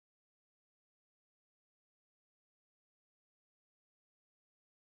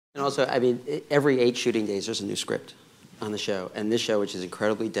And also, I mean, every 8 shooting days, there's a new script on the show. And this show, which is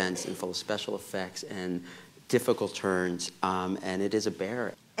incredibly dense and full of special effects and difficult turns, and it is a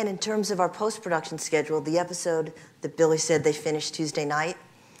bear. And in terms of our post-production schedule, the episode that Billy said they finished Tuesday night,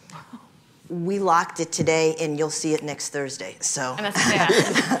 we locked it today, and you'll see it next Thursday. So. And that's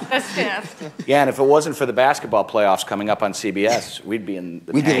fast. That's fast. Yeah, and if it wasn't for the basketball playoffs coming up on CBS, we'd be in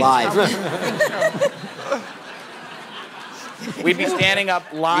the We'd be live. We'd be standing up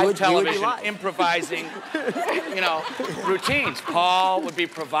live television, live. improvising, routines. Paul would be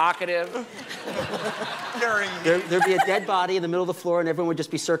provocative. There'd be a dead body in the middle of the floor, and everyone would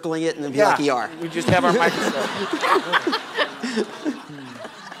just be circling it, and it'd be like ER. We'd just have our microphone.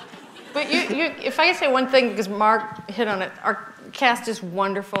 But if I could say one thing, because Marg hit on it, our cast is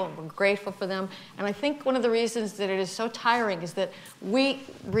wonderful. We're grateful for them. And I think one of the reasons that it is so tiring is that we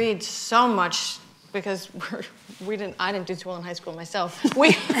read so much because I didn't do too well in high school myself.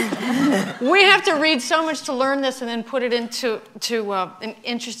 We have to read so much to learn this and then put it into an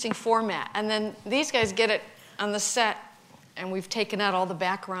interesting format. And then these guys get it on the set, and we've taken out all the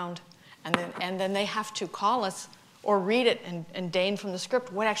background, and then they have to call us or read it and deign from the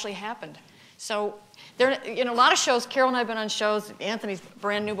script what actually happened. So there, a lot of shows. Carol and I have been on shows. Anthony's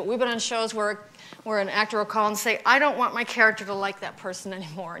brand new, but we've been on shows where an actor will call and say, "I don't want my character to like that person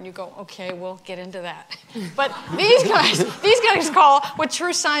anymore," and you go, "Okay, we'll get into that." But these guys call with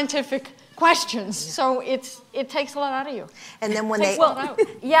true scientific questions, so it takes a lot out of you. And then when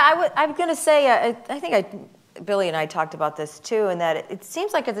I'm going to say, I think Billy and I talked about this too, and that it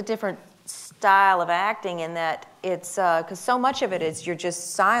seems like it's a different style of acting in that it's because so much of it is you're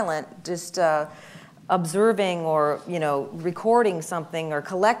just silent, just observing or recording something or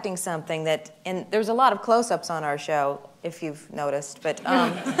collecting something and there's a lot of close-ups on our show if you've noticed, but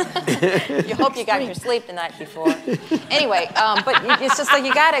you hope you got your sleep the night before. Anyway, but it's just like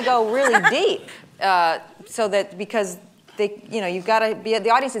you got to go really deep so that because you've got to be, the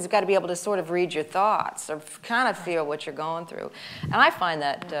audience has got to be able to sort of read your thoughts or kind of feel what you're going through. And I find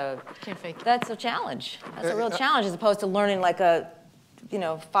that can't fake it. That's a challenge. That's a real challenge as opposed to learning like a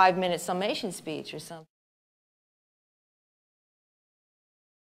 5-minute summation speech or something.